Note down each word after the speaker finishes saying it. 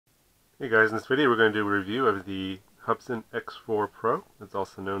Hey guys, in this video we're going to do a review of the Hubsan X4 Pro. It's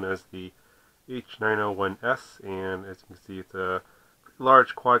also known as the H109S, and as you can see it's a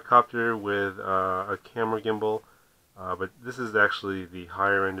large quadcopter with a camera gimbal, but this is actually the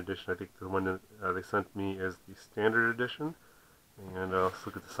higher end edition. I think the one that they sent me is the standard edition. And let's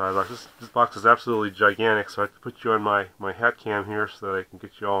look at the side box. This box is absolutely gigantic, so I have to put you on my hat cam here so that I can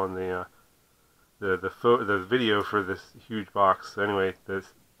get you all in the video for this huge box. So anyway,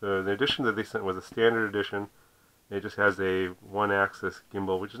 the edition that they sent was a standard edition. It just has a one-axis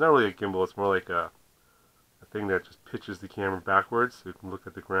gimbal, which is not really a gimbal. It's more like a thing that just pitches the camera backwards so you can look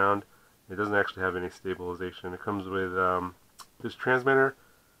at the ground. It doesn't actually have any stabilization. It comes with this transmitter.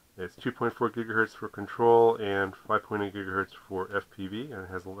 It's 2.4 gigahertz for control and 5.8 gigahertz for FPV, and it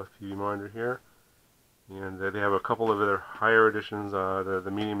has a little FPV monitor here. And they have a couple of other higher editions.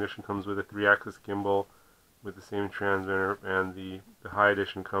 The medium edition comes with a 3-axis gimbal with the same transmitter, and the high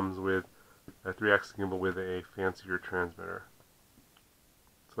edition comes with a 3-axis gimbal with a fancier transmitter.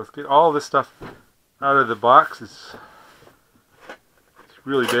 So let's get all this stuff out of the box. It's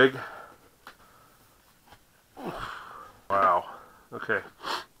really big. Wow. Okay.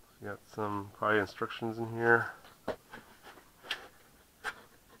 You got some probably instructions in here. So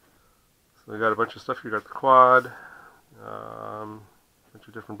we got a bunch of stuff here. You got the quad, a bunch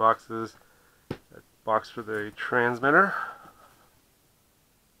of different boxes. That box for the transmitter.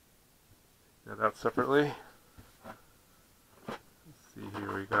 Got that separately. Let's see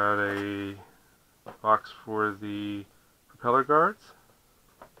here. We got a box for the propeller guards.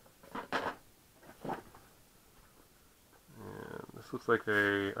 This looks like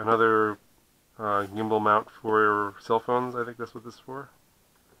another gimbal mount for cell phones. I think that's what this is for.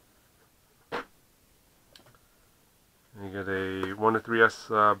 And you get a 1 to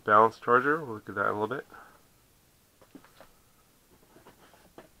 3S balance charger. We'll look at that in a little bit.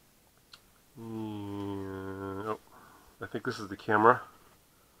 And, oh, I think this is the camera.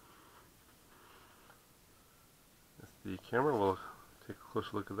 That's the camera. We'll take a closer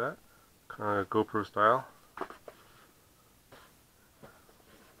look at that. Kind of GoPro style.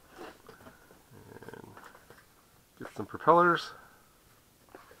 Get some propellers,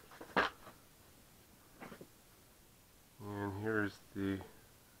 and here's the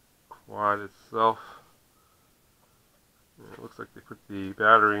quad itself. And it looks like they put the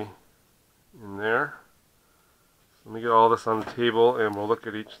battery in there. So let me get all this on the table and we'll look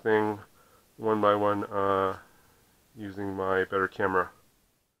at each thing one by one using my better camera.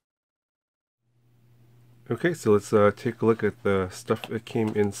 Okay, so let's take a look at the stuff that came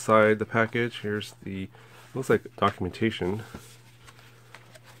inside the package. Here's the looks like documentation.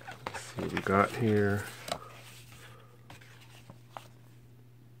 Let's see what we got here.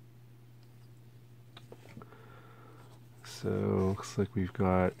 So looks like we've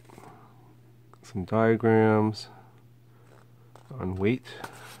got some diagrams on weight,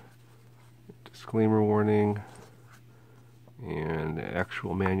 disclaimer warning, and the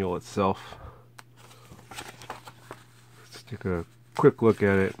actual manual itself. Let's take a quick look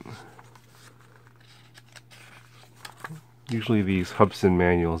at it. Usually these Hubsan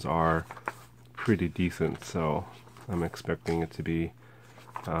manuals are pretty decent, so I'm expecting it to be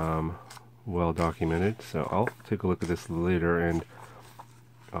well documented. So I'll take a look at this later and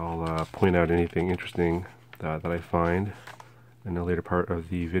I'll point out anything interesting that I find in the later part of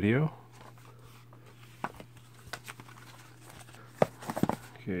the video.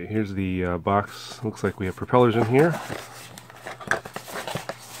 Okay, here's the box. Looks like we have propellers in here.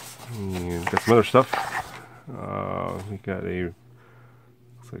 And got some other stuff. We got looks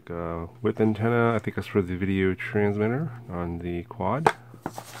like a width antenna. I think that's for the video transmitter on the quad.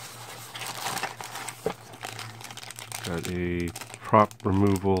 Got a prop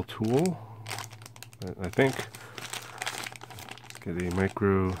removal tool, I think. Got a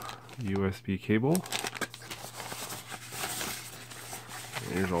micro USB cable.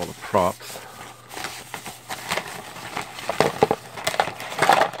 And here's all the props.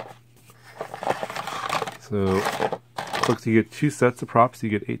 So looks you get 2 sets of props. You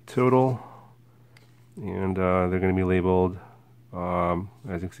get 8 total, and they're going to be labeled,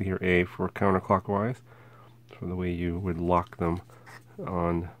 as you can see here, A for counterclockwise, for the way you would lock them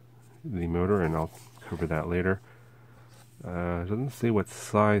on the motor, and I'll cover that later. It doesn't say what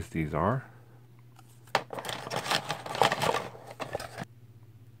size these are.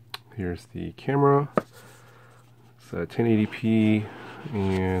 Here's the camera. It's 1080p.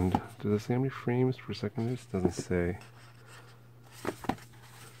 And does it say how many frames per second it is? Doesn't say.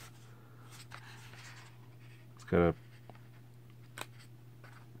 It's got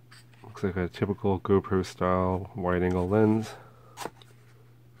looks like a typical GoPro style wide angle lens.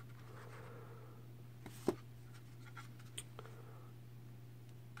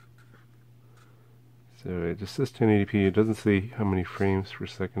 So it just says 1080p. It doesn't say how many frames per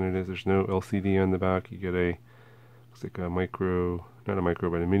second it is. There's no LCD on the back. You get a, looks like a micro, not a micro,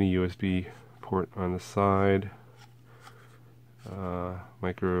 but a mini USB port on the side.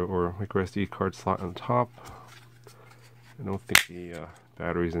 Micro SD card slot on top. I don't think the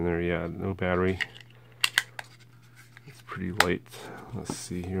battery's in there. Yeah, no battery. It's pretty light. Let's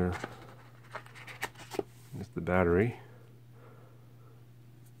see here. Here's the battery.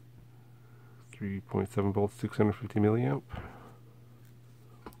 3.7 volts, 650 milliamp.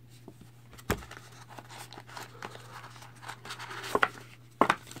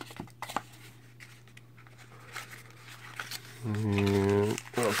 And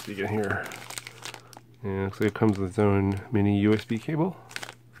what else do you get here? And looks like it comes with its own mini USB cable.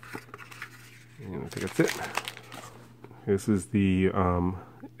 And I think that's it. This is the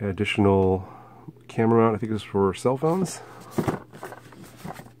additional camera mount. I think this is for cell phones.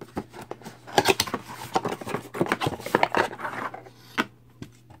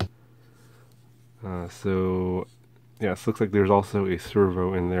 So, yeah, it looks like there's also a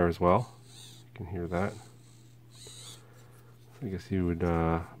servo in there as well. You can hear that. So I guess you would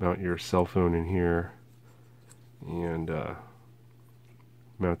mount your cell phone in here and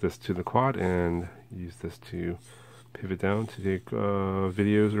mount this to the quad and use this to pivot down to take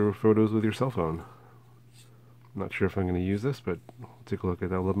videos or photos with your cell phone. I'm not sure if I'm going to use this, but we'll take a look at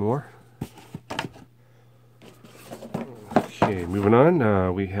that a little more. Okay, moving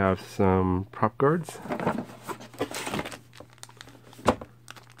on, we have some prop guards.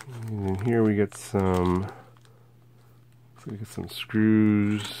 And here we get some,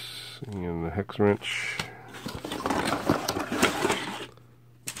 screws and a hex wrench.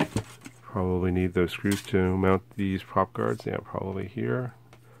 Probably need those screws to mount these prop guards. Yeah, probably here.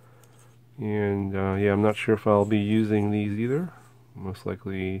 And yeah, I'm not sure if I'll be using these either. Most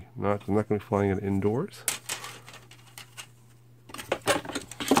likely not. I'm not going to be flying it indoors.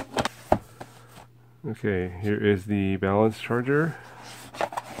 Okay, here is the balance charger.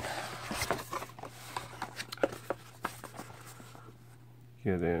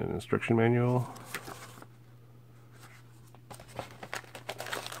 Get an instruction manual.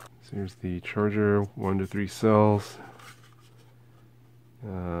 So here's the charger, 1 to 3 cells.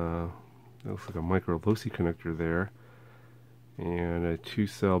 Looks like a micro loci connector there. And a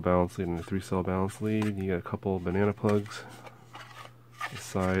 2-cell balance lead and a 3-cell balance lead. You got a couple banana plugs on the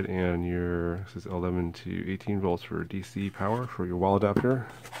side, and this is 11 to 18 volts for DC power for your wall adapter.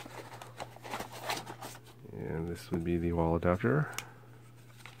 And this would be the wall adapter.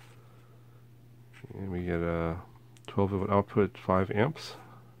 And we get a 12-volt output, 5 amps.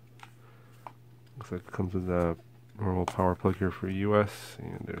 Looks like it comes with a normal power plug here for US,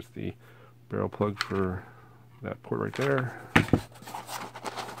 and there's the barrel plug for that port right there.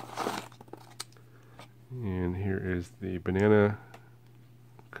 And here is the banana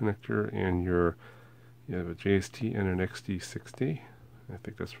connector, and you have a JST and an XT60. I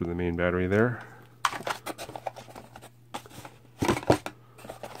think that's for the main battery there.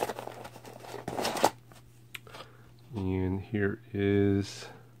 And here is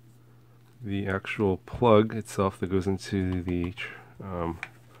the actual plug itself that goes into the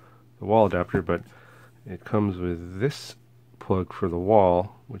wall adapter, but it comes with this plug for the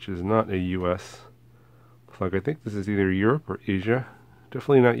wall, which is not a US plug. I think this is either Europe or Asia,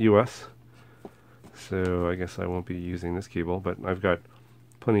 definitely not US. So I guess I won't be using this cable, but I've got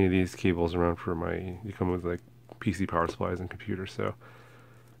plenty of these cables around for you come with like PC power supplies and computers, so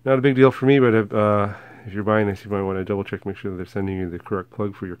not a big deal for me, but if you're buying this, you might want to double check, make sure that they're sending you the correct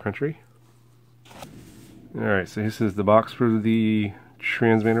plug for your country. Alright, so this is the box for the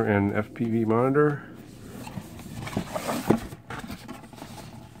transmitter and FPV monitor.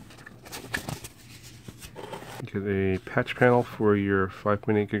 You get a patch panel for your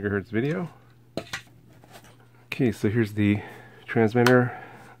 5.8 gigahertz video. Okay, so here's the transmitter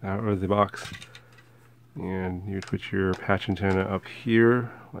out of the box. And you put your patch antenna up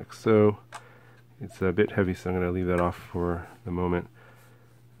here, like so. It's a bit heavy, so I'm going to leave that off for the moment.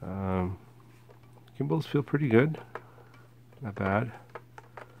 Gimbals feel pretty good. Not bad.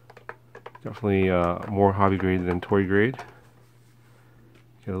 Definitely more hobby grade than toy grade.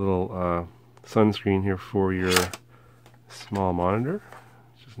 Get a little sunscreen here for your small monitor,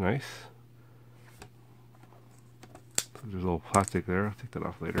 which is nice. So there's a little plastic there. I'll take that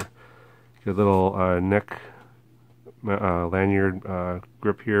off later. Get a little neck lanyard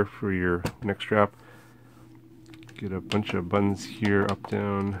grip here for your neck strap. Get a bunch of buttons here, up,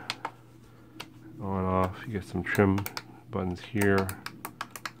 down, on, off. You get some trim buttons here.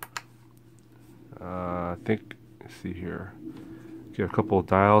 I think, let's see here. Get a couple of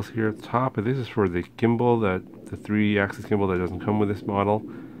dials here at the top, and this is for the gimbal, the 3-axis gimbal that doesn't come with this model.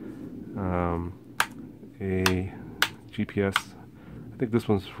 A GPS. I think this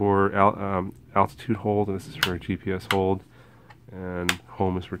one's for altitude hold, and this is for a GPS hold. And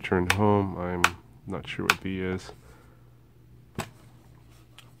home is return to home. I'm not sure what B is.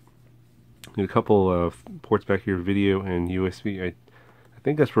 Need a couple of ports back here, video and USB. I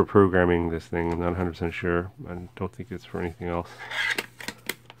think that's for programming this thing. I'm not 100% sure. I don't think it's for anything else.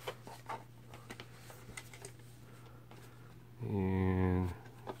 And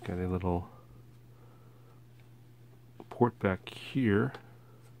got a little port back here.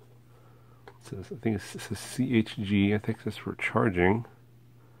 It says, I think it says CHG. I think that's for charging.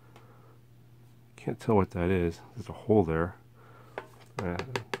 Can't tell what that is. There's a hole there.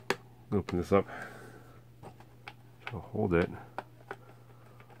 Open this up. I'll hold it.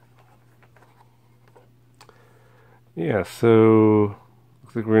 Yeah, so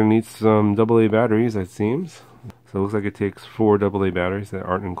looks like we're going to need some AA batteries, it seems. So it looks like it takes 4 AA batteries that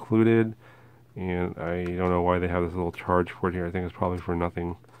aren't included. And I don't know why they have this little charge port here. I think it's probably for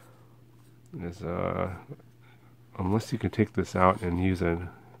nothing. Unless you can take this out and use a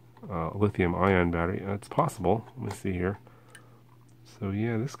lithium ion battery. It's possible. Let me see here. So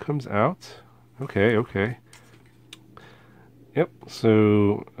yeah, this comes out. Okay. Yep,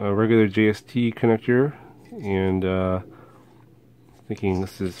 so a regular JST connector, and thinking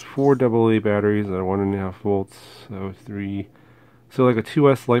this is 4 AA batteries that are 1.5 volts, so 3. So like a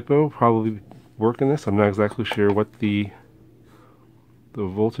 2S LiPo probably work in this. I'm not exactly sure what the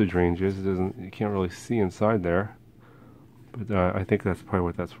voltage range is. You can't really see inside there, but I think that's probably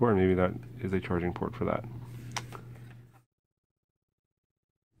what that's for. Maybe that is a charging port for that.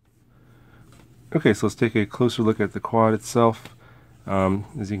 Okay, so let's take a closer look at the quad itself.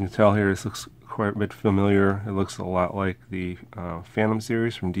 As you can tell here, this looks quite a bit familiar. It looks a lot like the Phantom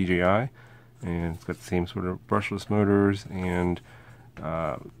series from DJI, and it's got the same sort of brushless motors and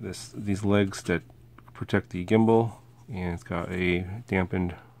these legs that protect the gimbal, and it's got a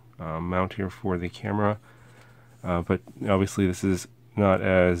dampened mount here for the camera. But obviously this is not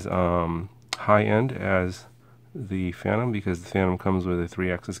as high-end as the Phantom, because the Phantom comes with a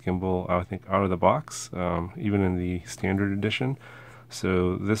 3-axis gimbal, I think, out of the box, even in the standard edition.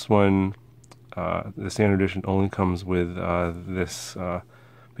 So this one, the standard edition, only comes with this.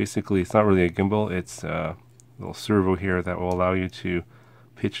 Basically, it's not really a gimbal. It's a little servo here that will allow you to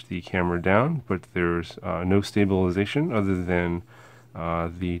pitch the camera down, but there's no stabilization other than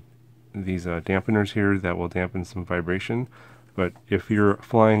these dampeners here that will dampen some vibration. But if you're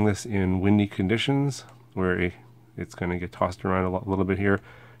flying this in windy conditions, where it's going to get tossed around a little bit here,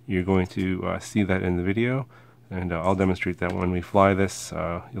 you're going to see that in the video, and I'll demonstrate that when we fly this.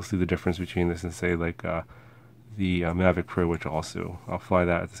 You'll see the difference between this and, say, like the Mavic Pro, which I'll fly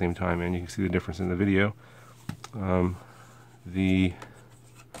that at the same time, and you can see the difference in the video. The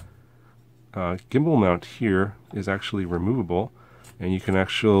gimbal mount here is actually removable, and you can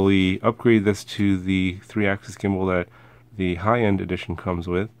actually upgrade this to the 3-axis gimbal that the high-end edition comes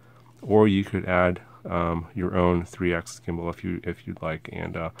with, or you could add your own 3-axis gimbal if you'd like.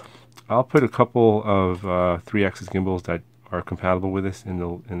 And I'll put a couple of 3-axis gimbals that are compatible with this in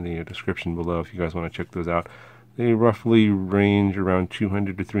the description below if you guys want to check those out. They roughly range around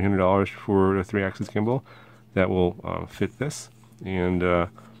 $200 to $300 for a 3-axis gimbal that will fit this. And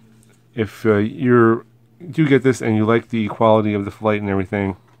if you do get this and you like the quality of the flight and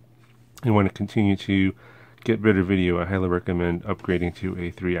everything, and want to continue to get better video, I highly recommend upgrading to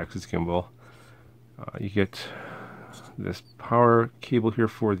a 3-axis gimbal. You get this power cable here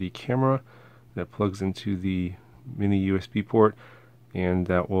for the camera that plugs into the mini USB port, and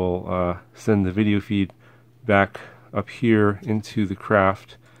that will send the video feed back up here into the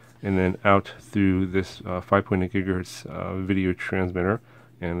craft and then out through this 5.8 gigahertz video transmitter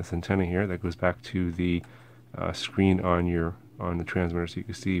and this antenna here that goes back to the screen on the transmitter, so you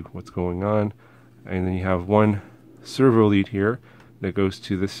can see what's going on. And then you have one servo lead here that goes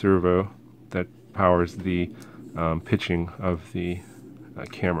to this servo that powers the pitching of the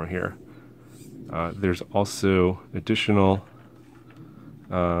camera here. There's also additional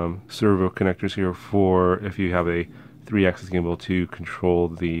servo connectors here for if you have a 3-axis gimbal to control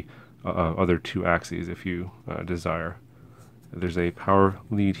the other 2 axes if you desire. There's a power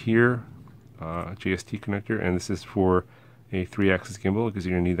lead here, JST connector, and this is for a 3-axis gimbal because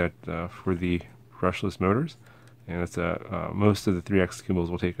you're going to need that for the brushless motors. And it's most of the 3-axis gimbals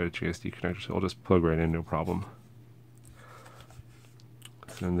will take a JST connector, so I'll just plug right in, no problem.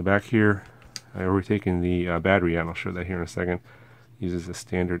 So in the back here, I've already taken the battery out, and I'll show that here in a second. It uses a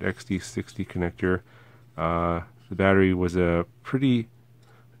standard XD60 connector. the battery was pretty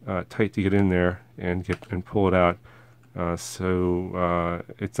tight to get in there and pull it out. So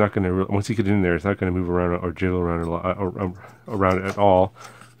it's not going to, once you get in there, it's not going to move around or jiggle around around it at all.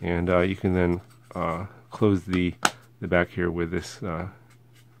 And you can then close the back here with this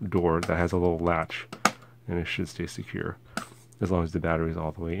door that has a little latch, and it should stay secure as long as the battery is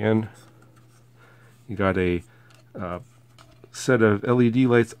all the way in. You got a set of LED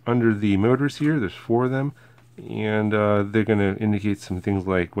lights under the motors here. There's 4 of them, and they're going to indicate some things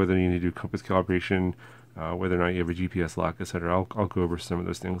like whether you need to do compass calibration, whether or not you have a GPS lock, etc. I'll go over some of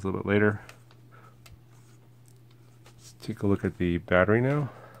those things a little bit later. Let's take a look at the battery now.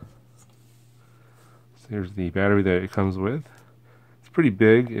 So here's the battery that it comes with. It's pretty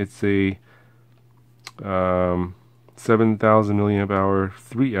big. It's a 7,000 milliamp hour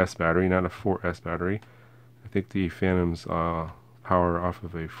 3S battery, not a 4S battery. I think the Phantoms power off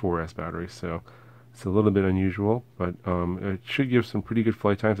of a 4S battery, so it's a little bit unusual, but it should give some pretty good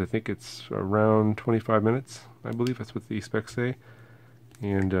flight times. I think it's around 25 minutes, I believe that's what the specs say.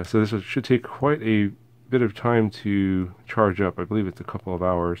 And so this should take quite a bit of time to charge up. I believe it's a couple of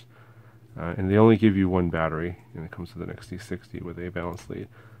hours. And they only give you 1 battery, and it comes with an XT60 with a balance lead.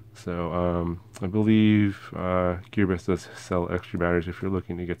 So I believe Gearbest does sell extra batteries if you're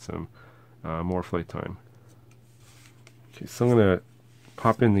looking to get some more flight time. Okay, so I'm going to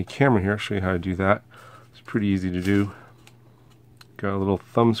pop in the camera here, show you how to do that. It's pretty easy to do. Got a little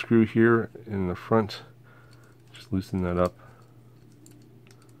thumb screw here in the front. Just loosen that up.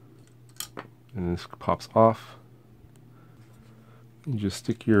 And this pops off. You just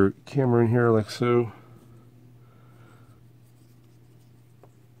stick your camera in here like so.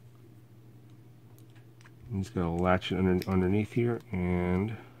 I'm just going to latch it underneath here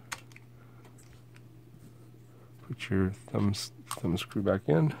and put your thumb screw back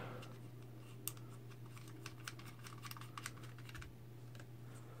in.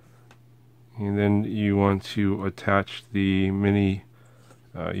 And then you want to attach the mini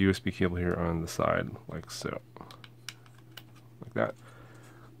USB cable here on the side, like so. Like that.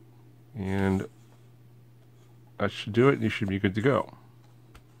 And that should do it. You should be good to go.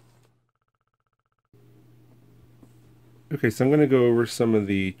 Okay, so I'm going to go over some of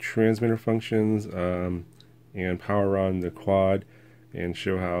the transmitter functions and power on the quad, and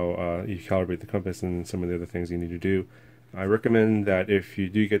show how you calibrate the compass and some of the other things you need to do. I recommend that if you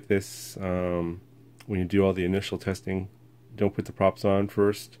do get this, when you do all the initial testing, don't put the props on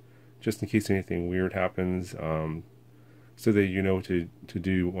first, just in case anything weird happens, so that you know what to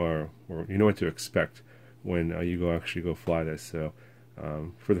do, or you know what to expect when you actually go fly this. So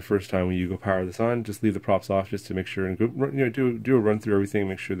for the first time when you go power this on, just leave the props off just to make sure, and go, do a run through everything,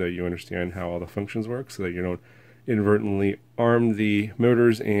 make sure that you understand how all the functions work, so that you don't inadvertently arm the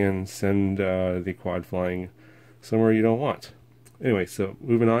motors and send the quad flying somewhere you don't want. Anyway, so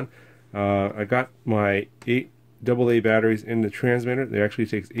moving on, I got my 8 AA batteries in the transmitter. It actually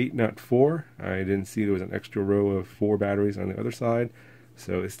takes 8, not 4. I didn't see there was an extra row of 4 batteries on the other side,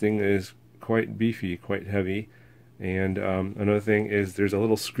 so this thing is quite beefy, quite heavy. And another thing is there's a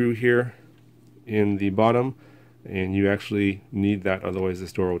little screw here in the bottom, and you actually need that, otherwise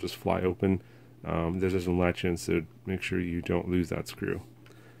this door will just fly open. There's just a latch in, so make sure you don't lose that screw.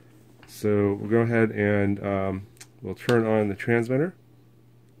 So we'll go ahead and we'll turn on the transmitter.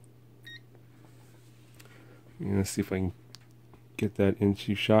 And let's see if I can get that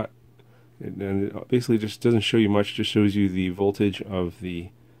into shot. And it basically just doesn't show you much, just shows you the voltage of the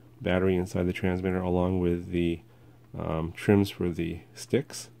battery inside the transmitter, along with the trims for the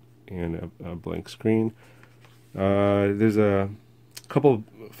sticks and a blank screen. There's a couple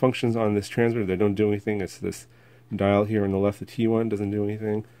of functions on this transmitter that don't do anything. It's this dial here on the left, the T1 doesn't do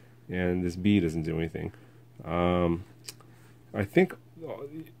anything, and this B doesn't do anything. I think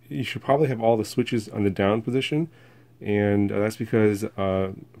you should probably have all the switches on the down position, and that's because,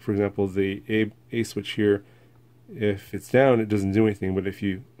 for example, the A switch here, if it's down, it doesn't do anything, but if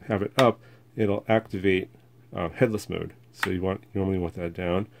you have it up, it'll activate headless mode. So you normally want that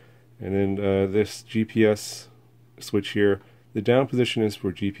down. And then this GPS switch here, the down position is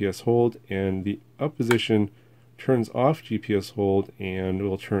for GPS hold, and the up position turns off GPS hold and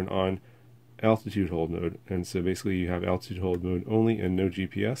will turn on altitude hold mode. And so basically you have altitude hold mode only and no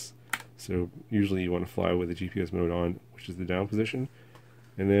GPS. So usually you want to fly with the GPS mode on, which is the down position.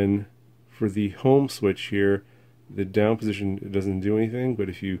 And then for the home switch here, the down position, it doesn't do anything, but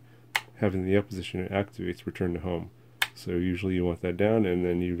if you have it in the up position, it activates return to home. So usually you want that down, and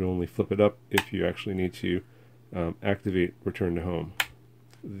then you'd only flip it up if you actually need to activate return to home.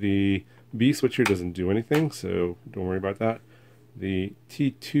 The B switch here doesn't do anything, so don't worry about that. The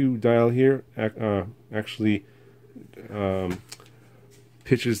T2 dial here actually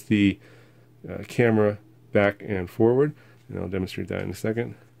pitches the camera back and forward, and I'll demonstrate that in a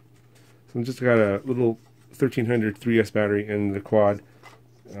second. So I've just got a little 1300 3S battery in the quad,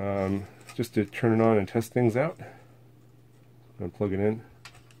 just to turn it on and test things out. I'm going to plug it in.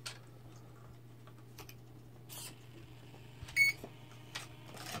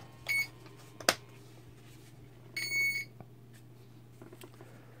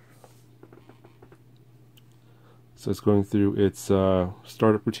 So it's going through its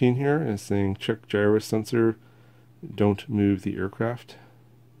startup routine here, and it's saying check gyrus sensor, don't move the aircraft.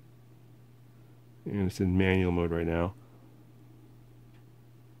 And it's in manual mode right now.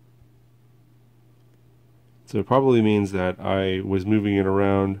 So it probably means that I was moving it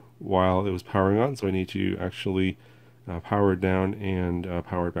around while it was powering on, so I need to actually power it down and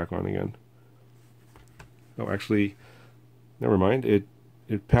power it back on again. Oh, actually, never mind. It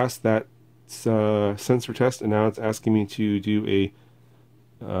passed that sensor test, and now it's asking me to do a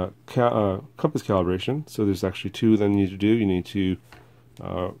compass calibration. So there's actually two that you need to do. You need to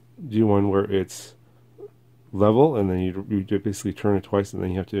do one where it's level, and then you basically turn it twice, and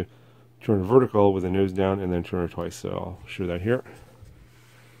then you have to turn it vertical with the nose down, and then turn it twice. So I'll show that here.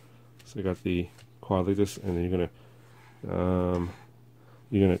 So I got the quad like this, and then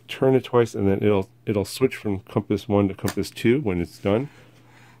you're gonna turn it twice, and then it'll switch from compass 1 to compass 2 when it's done.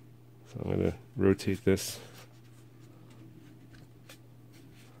 So I'm going to rotate this.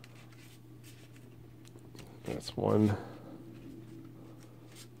 That's 1.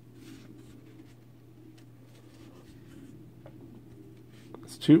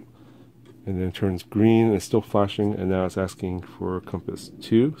 That's 2. And then it turns green, and it's still flashing, and now it's asking for compass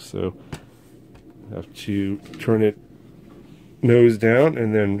 2. So I have to turn it nose down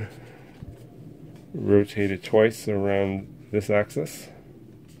and then rotate it twice around this axis.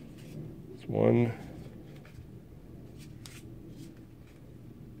 1,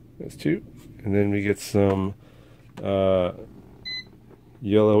 that's 2, and then we get some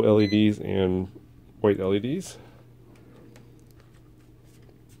yellow LEDs and white LEDs.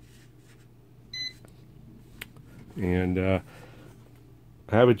 And I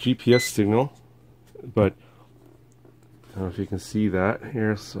have a GPS signal, but I don't know if you can see that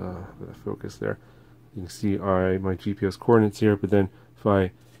here. So focus there. You can see my GPS coordinates here, but then if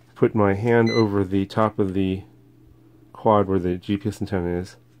I put my hand over the top of the quad where the GPS antenna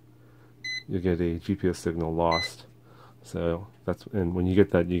is, you get a GPS signal lost. So and when you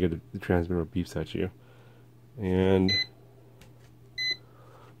get that, you get the transmitter beeps at you. And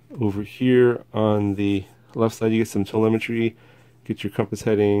over here on the left side, you get some telemetry, get your compass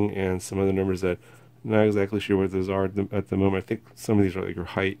heading, and some other numbers that I'm not exactly sure what those are at the moment. I think some of these are like your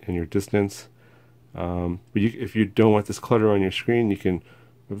height and your distance. But if you don't want this clutter on your screen, you can.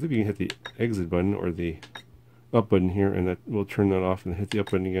 I believe you can hit the exit button or the up button here, and that will turn that off, and hit the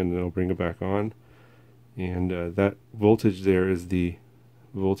up button again, and it'll bring it back on. And that voltage there is the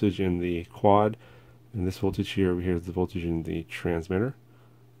voltage in the quad, and this voltage here over here is the voltage in the transmitter.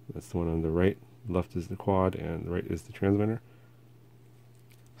 That's the one on the right. Left is the quad, and the right is the transmitter.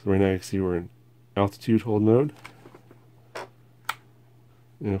 So right now you can see we're in altitude hold mode.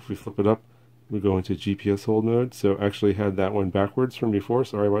 And if we flip it up, we go into GPS hold mode. So actually had that one backwards from before,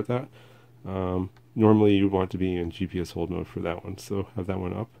 sorry about that. Normally you would want to be in GPS hold mode for that one, so have that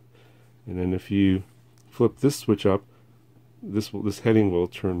one up. And then if you flip this switch up, this heading will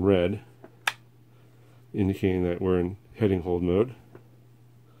turn red, indicating that we're in heading hold mode.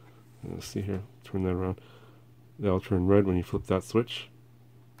 Let's see here, turn that around. That'll turn red when you flip that switch.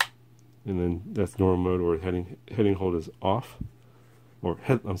 And then that's normal mode, or heading hold is off. Or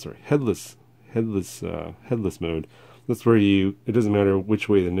headless mode. That's where it doesn't matter which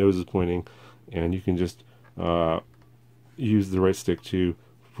way the nose is pointing, and you can just use the right stick to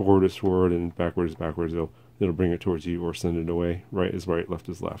forward is forward and backward is backwards. It'll bring it towards you or send it away. Right is right, left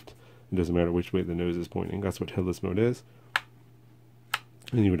is left. It doesn't matter which way the nose is pointing. That's what headless mode is.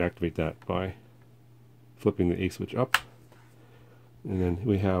 And you would activate that by flipping the A switch up. And then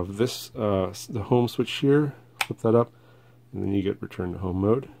we have this, the home switch here. Flip that up, and then you get return to home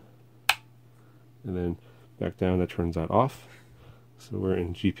mode. And then back down, that turns that off. So we're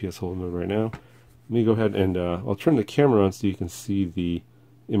in GPS hold mode right now. Let me go ahead and I'll turn the camera on so you can see the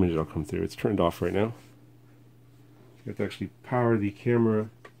image that'll come through. It's turned off right now. You have to actually power the camera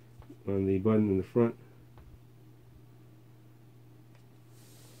on the button in the front.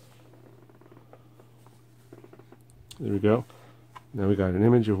 There we go. Now we got an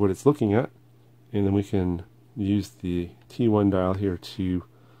image of what it's looking at, and then we can use the T1 dial here to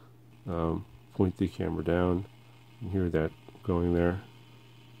point the camera down. You can hear that going there.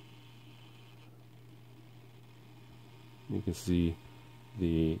 You can see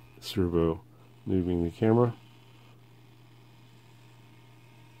the servo moving the camera.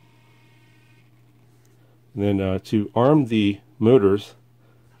 And then to arm the motors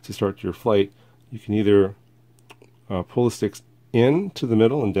to start your flight, you can either pull the sticks in to the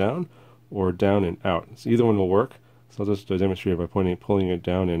middle and down, or down and out. So either one will work. So I'll just demonstrate by pulling it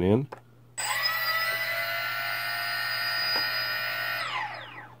down and in.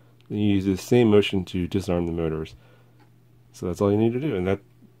 Then you use the same motion to disarm the motors. So that's all you need to do, and that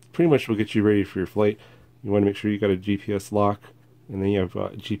pretty much will get you ready for your flight. You want to make sure you got a GPS lock, and then you have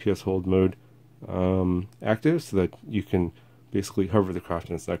GPS hold mode active, so that you can basically hover the craft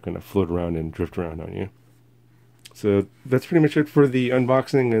and it's not going to float around and drift around on you. So that's pretty much it for the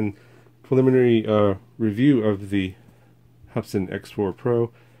unboxing and preliminary review of the Hubsan X4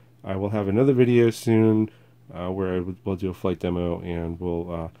 Pro. I will have another video soon where we'll do a flight demo and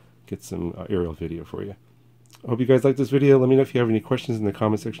we'll get some aerial video for you. I hope you guys like this video. Let me know if you have any questions in the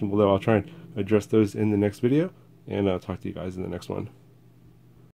comment section below. I'll try and address those in the next video, and I'll talk to you guys in the next one.